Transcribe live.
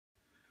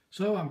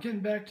So I'm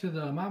getting back to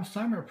the Mom's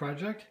Timer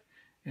project,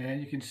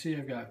 and you can see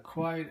I've got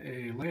quite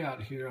a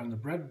layout here on the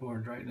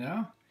breadboard right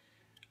now.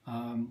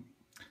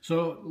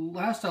 So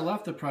last I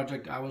left the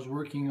project, I was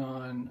working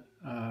on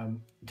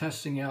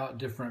testing out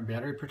different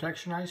battery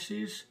protection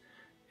ICs,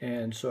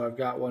 and so I've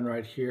got one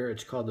right here.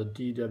 It's called the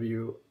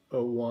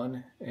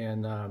DWO1M,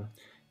 and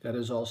that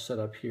is all set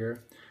up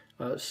here.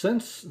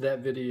 Since that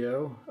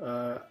video,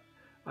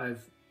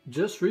 I've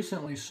just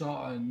recently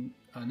saw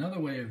another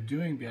way of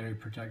doing battery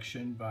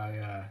protection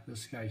by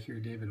this guy here,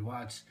 David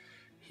Watts.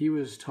 He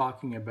was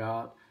talking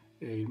about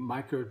a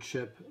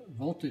microchip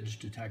voltage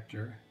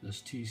detector,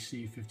 this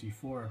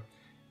TC54,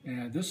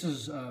 and this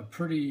is a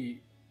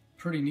pretty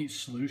neat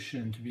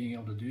solution to being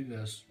able to do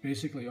this.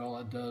 Basically, all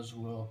it does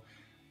will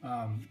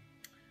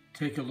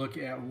take a look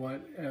at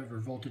whatever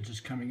voltage is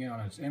coming in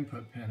on its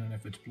input pin, and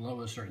if it's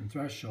below a certain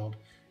threshold,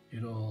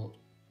 it'll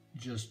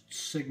just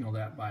signal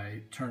that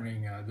by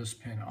turning this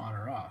pin on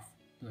or off,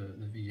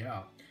 the V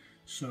out.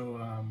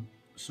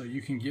 So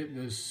you can get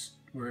this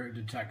where it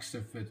detects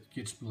if it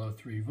gets below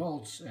 3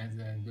 volts, and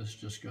then this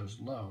just goes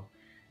low.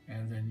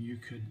 And then you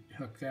could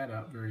hook that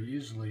up very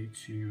easily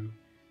to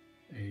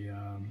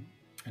an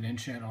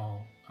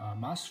N-channel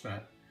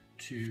MOSFET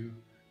to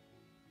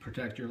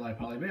protect your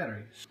lipoly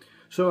battery.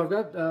 So I've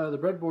got the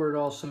breadboard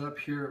all set up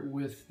here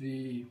with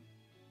the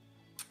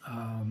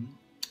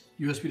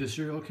USB to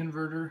serial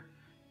converter.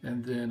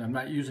 And then I'm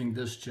not using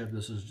this chip.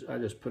 I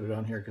just put it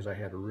on here because I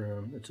had a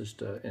room. It's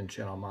just an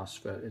N-channel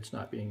MOSFET. It's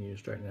not being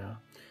used right now.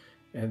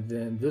 And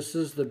then this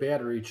is the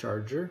battery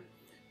charger.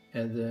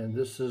 And then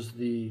this is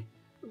the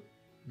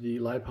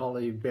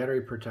lipoly battery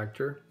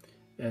protector.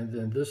 And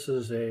then this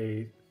is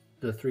the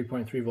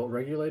 3.3 volt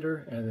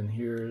regulator. And then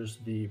here's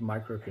the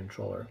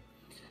microcontroller.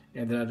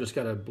 And then I've just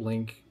got a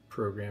Blink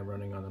program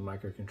running on the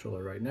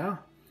microcontroller right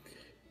now.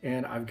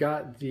 And I've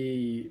got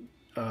the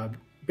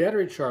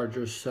battery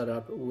charger set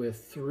up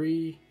with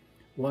 3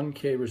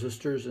 1K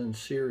resistors in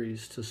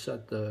series to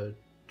set the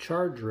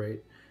charge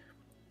rate.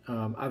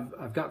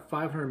 I've got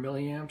 500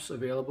 milliamps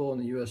available in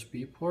the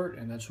USB port,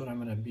 and that's what I'm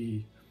going to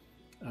be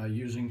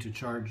using to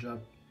charge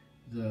up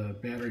the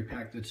battery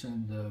pack that's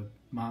in the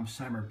Mom's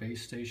Timer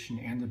base station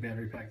and the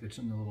battery pack that's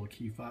in the little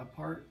key fob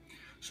part.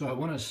 So I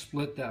want to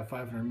split that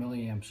 500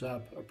 milliamps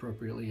up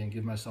appropriately and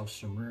give myself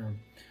some room.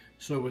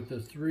 So with the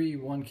 3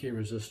 1K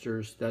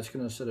resistors, that's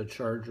going to set a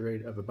charge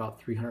rate of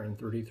about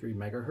 333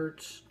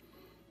 megahertz,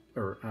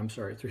 or I'm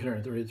sorry,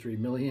 333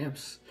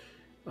 milliamps.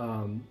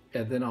 And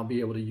then I'll be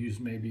able to use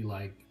maybe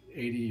like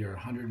 80 or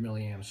 100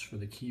 milliamps for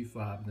the key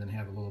fob, and then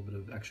have a little bit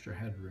of extra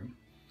headroom.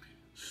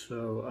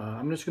 So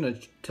I'm just going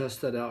to test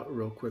that out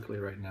real quickly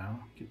right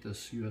now. Get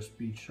this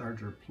USB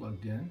charger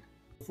plugged in.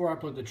 Before I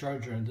plug the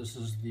charger in, this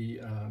is the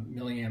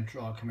milliamp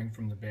draw coming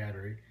from the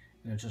battery,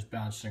 and it's just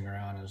bouncing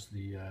around as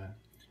the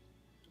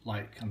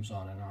light comes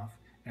on and off.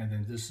 And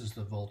then this is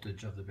the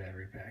voltage of the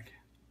battery pack.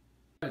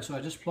 All right, so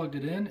I just plugged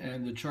it in,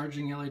 and the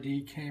charging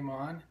LED came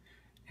on,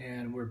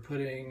 and we're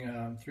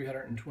putting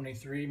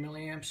 323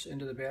 milliamps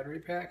into the battery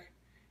pack,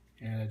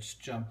 and it's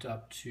jumped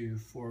up to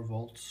 4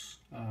 volts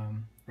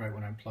right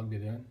when I plugged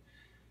it in.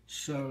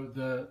 So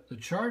the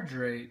charge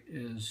rate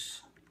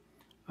is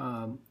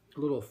a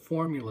little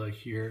formula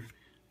here.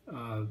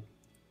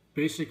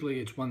 Basically,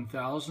 it's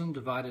 1000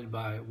 divided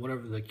by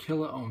whatever the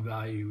kilo ohm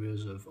value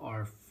is of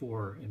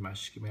R4 in my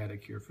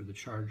schematic here for the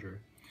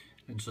charger.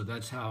 And so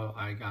that's how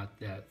I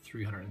got that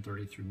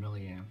 333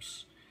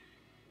 milliamps.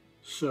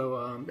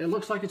 So it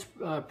looks like it's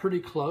pretty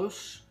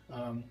close.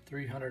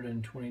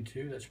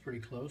 322, that's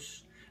pretty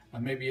close.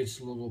 Maybe it's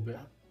a little bit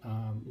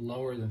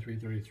lower than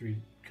 333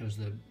 because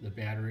the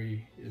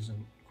battery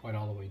isn't quite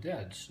all the way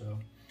dead. So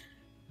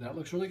that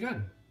looks really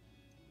good.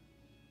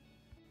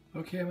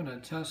 Okay, I'm going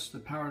to test the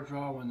power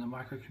draw when the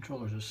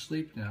microcontroller is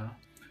asleep now.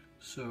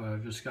 So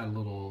I've just got a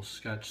little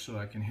sketch so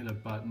I can hit a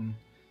button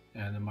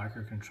and the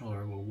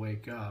microcontroller will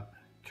wake up,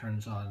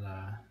 turns on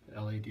the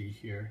LED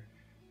here,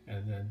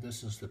 and then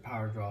this is the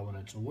power draw when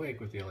it's awake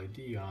with the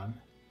LED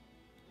on,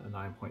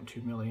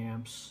 9.2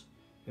 milliamps,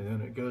 and then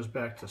it goes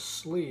back to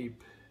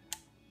sleep.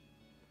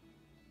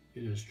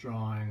 It is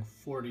drawing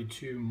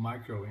 42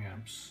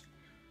 microamps.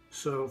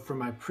 So for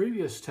my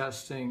previous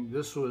testing,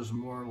 this was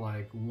more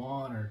like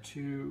 1 or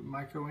 2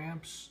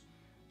 microamps.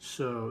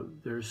 So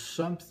there's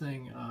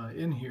something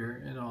in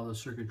here in all the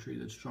circuitry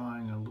that's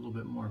drawing a little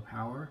bit more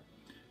power.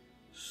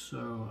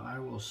 So I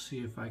will see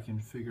if I can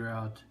figure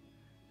out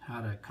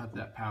how to cut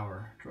that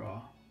power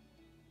draw.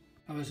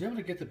 I was able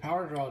to get the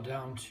power draw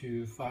down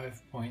to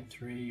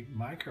 5.3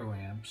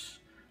 microamps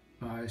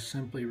by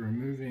simply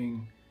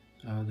removing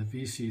the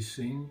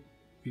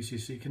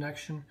VCC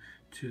connection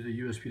to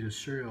the USB to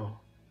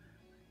serial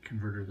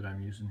converter that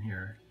I'm using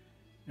here.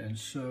 And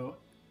so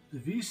the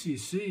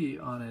VCC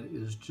on it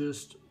is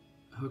just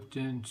hooked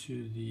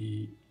into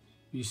the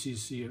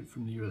VCC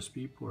from the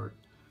USB port.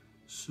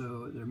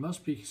 So there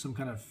must be some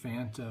kind of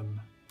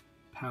phantom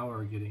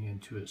power getting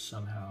into it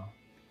somehow.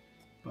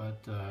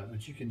 But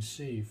you can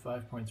see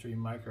 5.3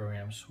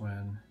 microamps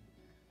when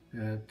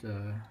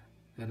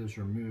that is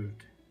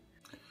removed.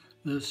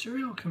 The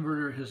serial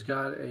converter has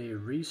got a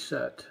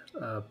reset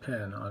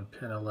pin on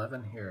pin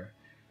 11 here,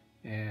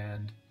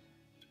 and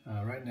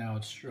right now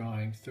it's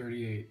drawing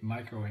 38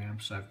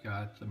 microamps. I've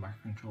got the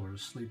microcontroller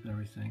asleep and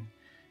everything.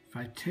 If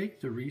I take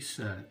the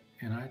reset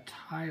and I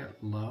tie it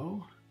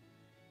low,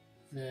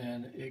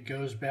 then it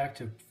goes back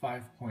to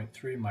 5.3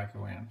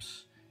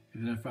 microamps.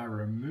 And then if I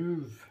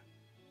remove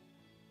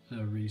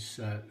the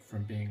reset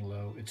from being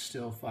low, it's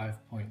still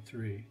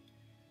 5.3.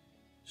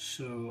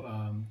 So,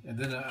 and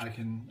then I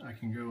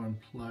can go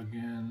and plug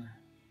in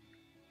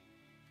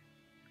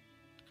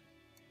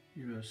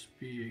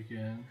USB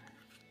again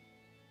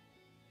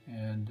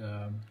and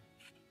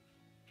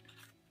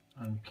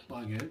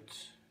unplug it.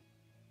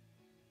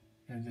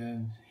 And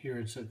then here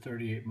it's at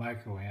 38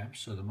 microamps,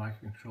 so the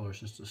microcontroller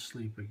is just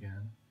asleep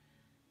again.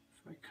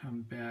 If I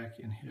come back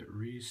and hit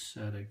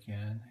reset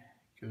again,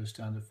 it goes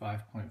down to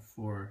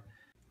 5.4.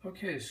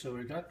 Okay, so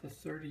we got the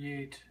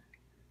 38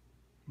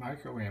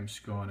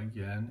 microamps going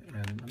again,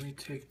 and let me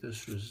take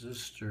this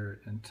resistor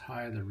and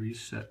tie the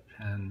reset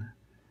pin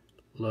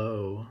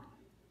low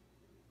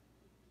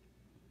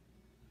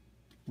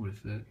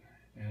with it,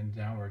 and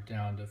now we're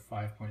down to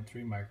 5.3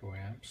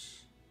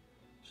 microamps.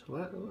 So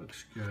that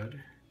looks good.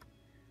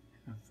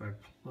 If I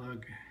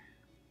plug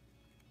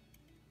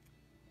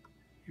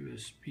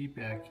USB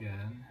back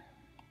in,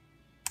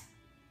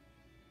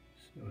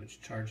 so it's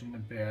charging the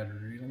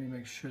battery. Let me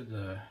make sure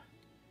the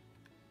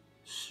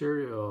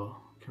serial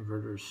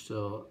converter is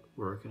still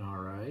working all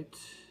right.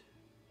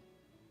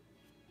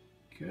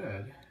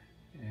 Good.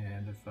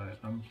 And if I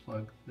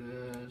unplug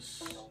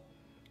this,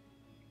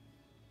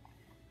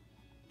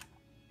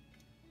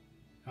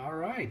 all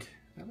right,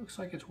 that looks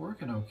like it's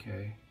working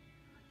okay.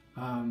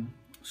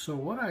 So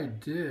what I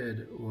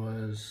did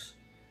was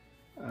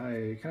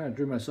I kind of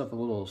drew myself a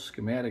little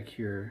schematic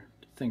here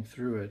to think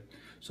through it.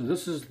 So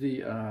this is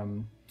the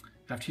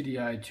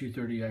FTDI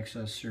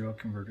 230X serial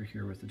converter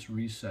here with its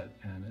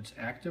reset pin. It's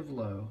active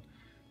low.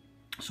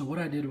 So what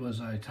I did was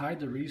I tied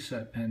the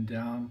reset pin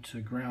down to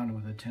ground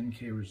with a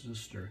 10K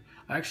resistor.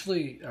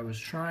 I was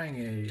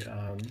trying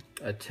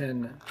a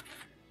 10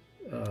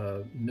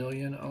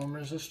 million ohm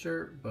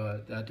resistor,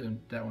 but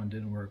that one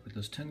didn't work, but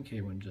this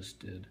 10K one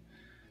just did.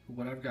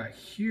 What I've got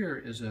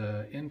here is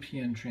a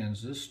NPN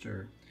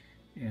transistor,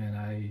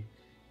 and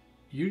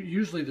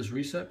usually this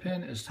reset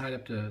pin is tied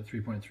up to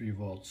 3.3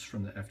 volts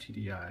from the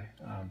FTDI.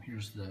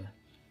 Here's the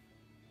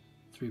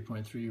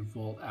 3.3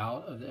 volt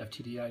out of the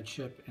FTDI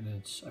chip, and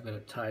I've got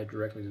it tied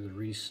directly to the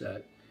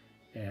reset,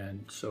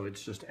 and so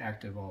it's just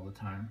active all the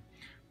time.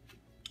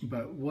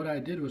 But what I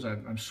did was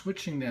I'm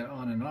switching that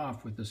on and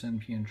off with this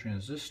NPN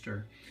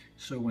transistor,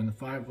 so when the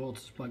 5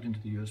 volts is plugged into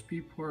the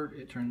USB port,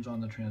 it turns on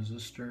the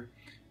transistor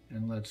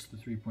and lets the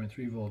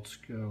 3.3 volts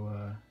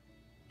go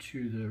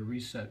to the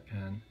reset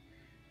pin,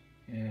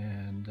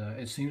 and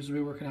it seems to be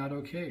working out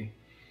okay.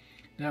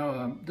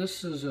 Now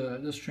this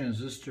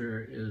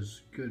transistor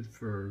is good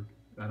for,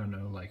 I don't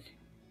know, like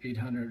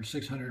 800,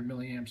 600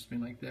 milliamps,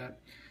 something like that.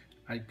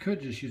 I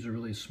could just use a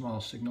really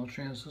small signal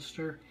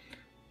transistor,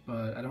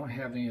 but I don't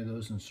have any of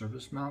those in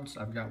surface mounts.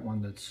 I've got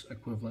one that's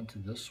equivalent to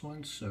this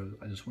one, so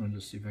I just wanted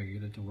to see if I could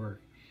get it to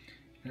work.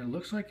 And it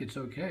looks like it's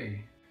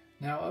okay.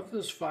 Now, of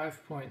this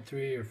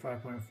 5.3 or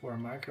 5.4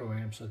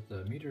 microamps that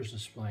the meter is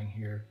displaying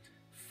here,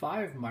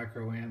 5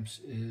 microamps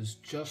is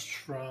just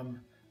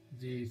from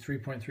the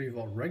 3.3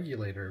 volt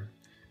regulator.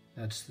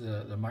 That's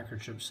the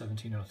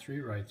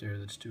MCP1703 right there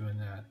that's doing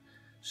that.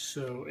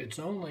 So it's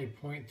only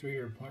 0.3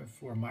 or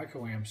 0.4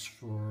 microamps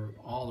for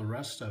all the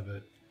rest of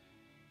it.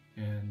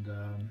 And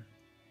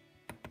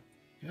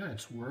yeah,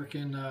 it's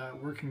working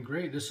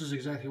great. This is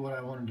exactly what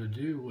I wanted to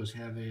do, was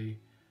have a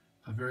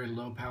very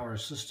low power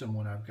system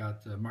when I've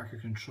got the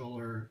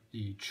microcontroller,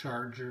 the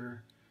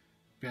charger,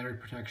 battery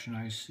protection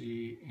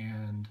IC,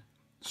 and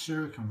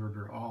serial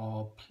converter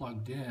all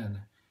plugged in,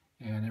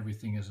 and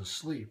everything is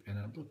asleep, and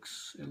it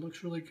looks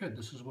really good.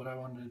 This is what I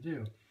wanted to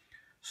do.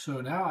 So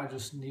now I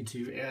just need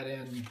to add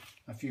in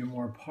a few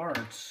more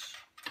parts.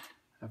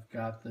 I've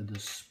got the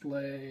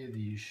display,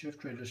 the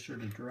shift register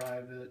to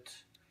drive it,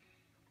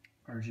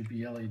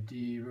 RGB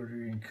LED,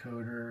 rotary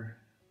encoder,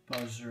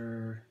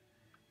 buzzer,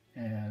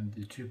 and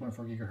the 2.4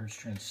 gigahertz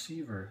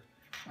transceiver.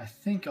 I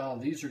think all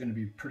these are going to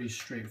be pretty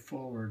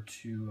straightforward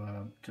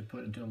to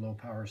put into a low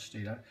power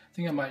state. I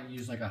think I might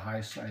use like a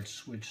high side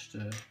switch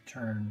to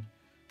turn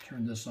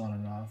this on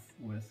and off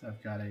with.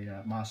 I've got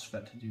a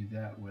MOSFET to do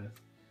that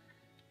with,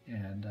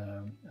 and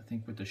I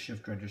think with the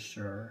shift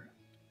register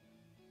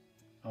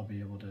I'll be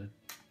able to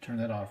turn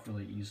that off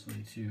really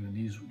easily too, and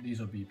these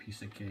will be a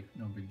piece of cake,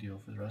 no big deal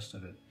for the rest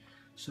of it.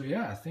 So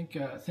yeah, I think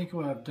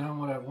I've done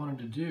what I wanted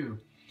to do.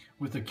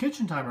 With the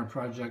kitchen timer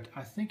project,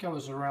 I think I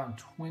was around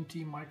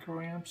 20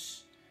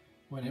 microamps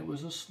when it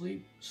was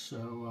asleep.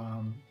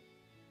 So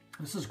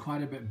this is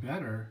quite a bit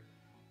better,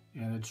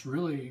 and it's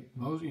really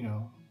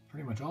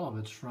pretty much all of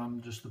it's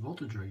from just the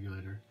voltage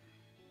regulator.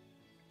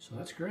 So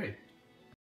that's great.